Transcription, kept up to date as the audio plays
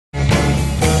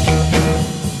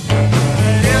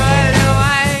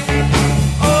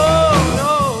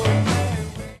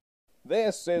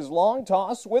This is Long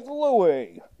Toss with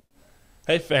Luey.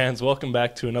 Hey fans, welcome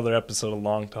back to another episode of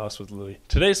Long Toss with Luey.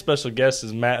 Today's special guest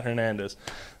is Matt Hernandez.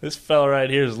 This fella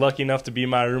right here is lucky enough to be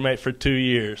my roommate for 2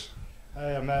 years.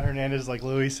 Hey, I'm Matt Hernandez, like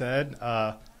Luey said.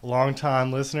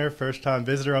 Long-time listener, first-time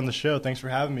visitor on the show. Thanks for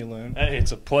having me, Loon. Hey,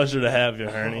 it's a pleasure to have you,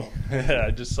 Herney. I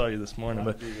just saw you this morning.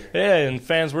 But yeah, and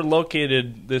fans, we're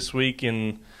located this week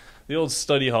in the old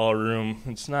study hall room.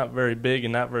 It's not very big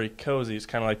and not very cozy. It's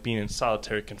kind of like being in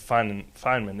solitary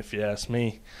confinement, if you ask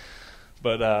me.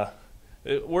 But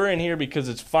we're in here because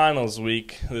it's finals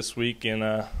week this week,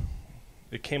 and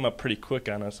it came up pretty quick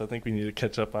on us. I think we need to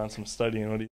catch up on some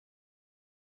studying.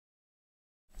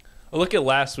 A look at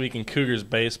last week in Cougars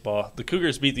baseball. The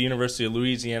Cougars beat the University of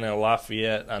Louisiana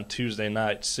Lafayette on Tuesday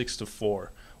night, 6-4.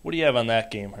 What do you have on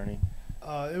that game, Herney?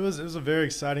 It was a very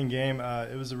exciting game.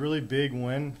 It was a really big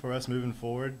win for us moving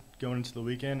forward, going into the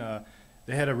weekend.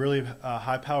 They had a really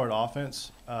high-powered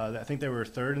offense. I think they were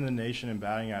third in the nation in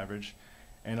batting average,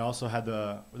 and also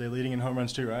were they leading in home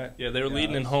runs too, right? Yeah, they were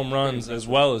leading in home runs as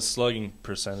well as slugging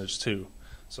percentage too.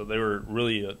 So they were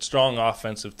really a strong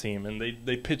offensive team, and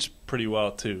they pitched pretty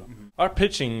well too. Mm-hmm. Our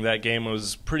pitching that game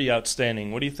was pretty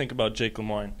outstanding. What do you think about Jake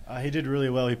Lemoyne? He did really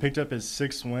well. He picked up his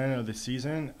 6th win of the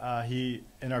season. He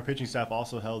and our pitching staff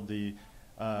also held the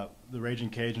Raging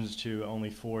Cajuns to only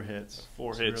 4 hits.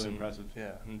 4 hits, really impressive.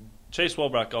 Yeah, and Chase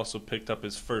Welbrock also picked up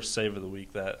his first save of the week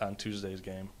on Tuesday's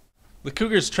game. The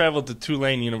Cougars traveled to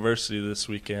Tulane University this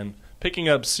weekend, picking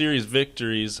up series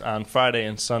victories on Friday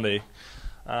and Sunday.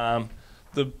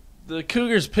 The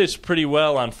Cougars pitched pretty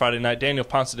well on Friday night. Daniel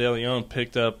Ponce de Leon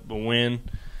picked up a win,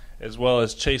 as well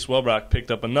as Chase Welbrock picked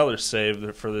up another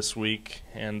save for this week.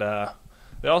 And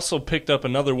they also picked up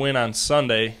another win on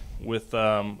Sunday with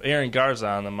Aaron Garza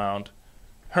on the mound.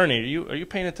 Herney, are you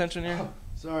paying attention here? Oh,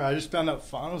 sorry, I just found out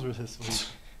finals were this week.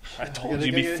 I told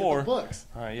you before. Books.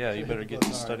 All right, yeah, you better get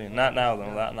to studying. Not now,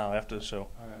 though. Not now, after the show.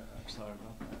 All right, I'm sorry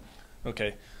about that.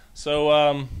 Okay,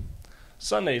 so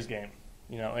Sunday's game.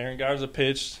 You know, Aaron Garza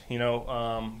pitched. You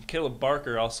know, Caleb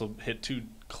Barker also hit 2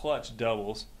 clutch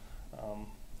doubles,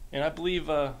 and I believe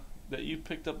that you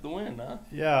picked up the win, huh?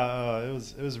 Yeah, it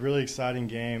was a really exciting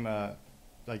game.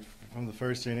 Like from the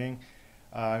first inning,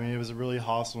 I mean, it was a really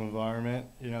hostile environment.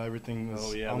 You know, everything was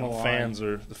on the line.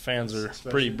 The fans are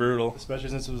pretty brutal, especially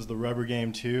since it was the rubber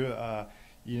game too.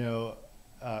 You know,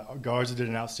 Garza did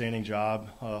an outstanding job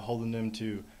holding them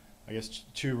to, I guess,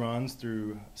 2 runs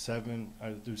through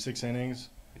 6 innings.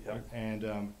 Yep.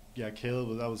 And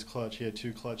Caleb, that was clutch. He had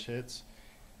 2 clutch hits.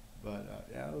 But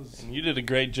it was. And you did a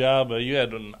great job. You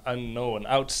had an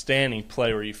outstanding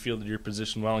play where you fielded your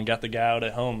position well and got the guy out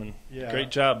at home. And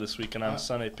great job this weekend on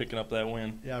Sunday picking up that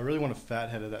win. Yeah, I really want a fat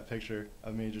head of that picture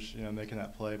of me just making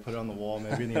that play. Put it on the wall,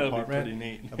 maybe in the apartment. That'd be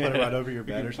pretty neat. I'll put it right over your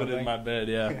bed or something. Put it in my bed.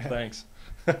 Yeah, thanks.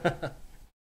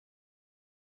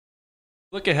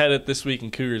 Look ahead at this week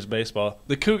in Cougars baseball.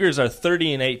 The Cougars are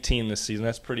 30-18 this season.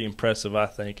 That's pretty impressive, I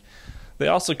think. They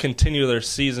also continue their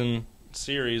season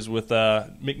series with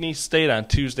McNeese State on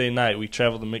Tuesday night. We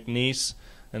travel to McNeese,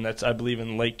 and that's, I believe,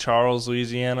 in Lake Charles,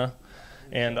 Louisiana.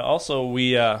 And also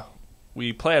we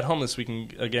play at home this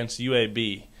week against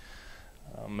UAB.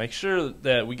 Make sure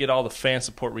that we get all the fan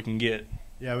support we can get.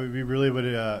 Yeah, we really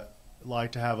would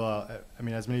like to have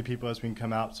as many people as we can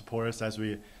come out and support us as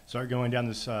we start going down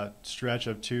this stretch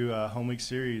of 2 home week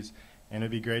series, and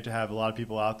it'd be great to have a lot of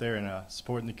people out there and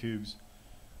supporting the Cougs.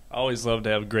 I always love to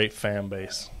have a great fan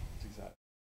base. Exactly.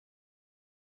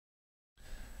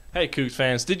 Hey Cougs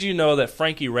fans, did you know that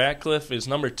Frankie Ratcliffe is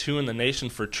number 2 in the nation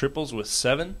for triples with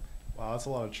 7? Wow, that's a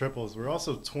lot of triples. We're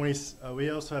also we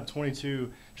also have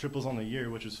 22 triples on the year,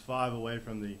 which is 5 away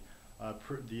from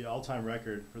the all-time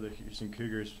record for the Houston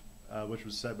Cougars, which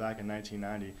was set back in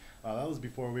 1990. That was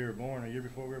before we were born, a year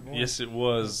before we were born. Yes, it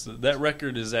was. That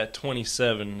record is at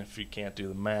 27, if you can't do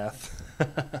the math.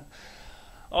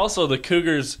 Also, the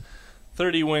Cougars'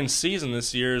 30-win season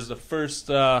this year is the first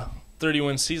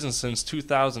 30-win season since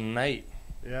 2008.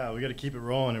 Yeah, we got to keep it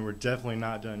rolling, and we're definitely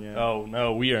not done yet. Oh,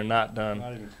 no, we are not done.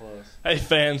 Not even close. Hey,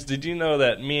 fans, did you know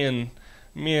that me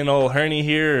and old Herney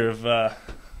here have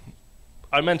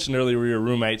I mentioned earlier we were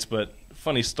roommates, but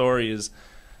funny story is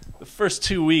the first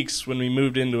 2 weeks when we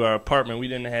moved into our apartment, we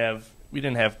didn't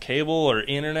have cable or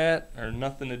internet or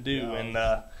nothing to do, and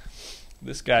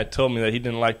this guy told me that he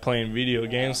didn't like playing video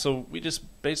games, so we just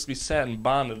basically sat and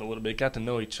bonded a little bit, got to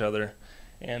know each other,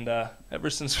 and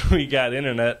ever since we got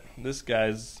internet,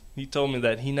 he told me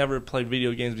that he never played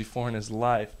video games before in his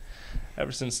life.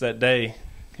 Ever since that day,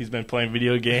 He's been playing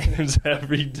video games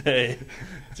every day.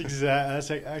 That's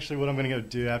actually what I'm going to go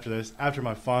do after this, after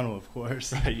my final, of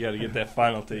course. You got to get that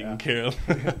final taken care of.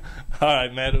 All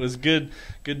right, Matt. It was good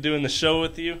doing the show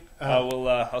with you.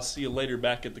 I'll see you later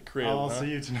back at the crib. I'll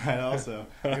see you tonight also.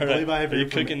 All I believe right. I have Are your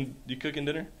you cooking? You cooking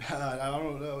dinner? I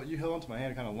don't know. You held onto my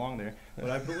hand kind of long there, but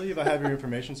I believe I have your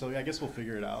information, so I guess we'll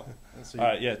figure it out. All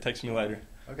right. Yeah. Text me later.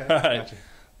 Okay. All right. Gotcha.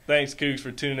 Thanks, Cougs,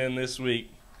 for tuning in this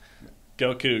week.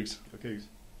 Go Cougs. Go Cougs.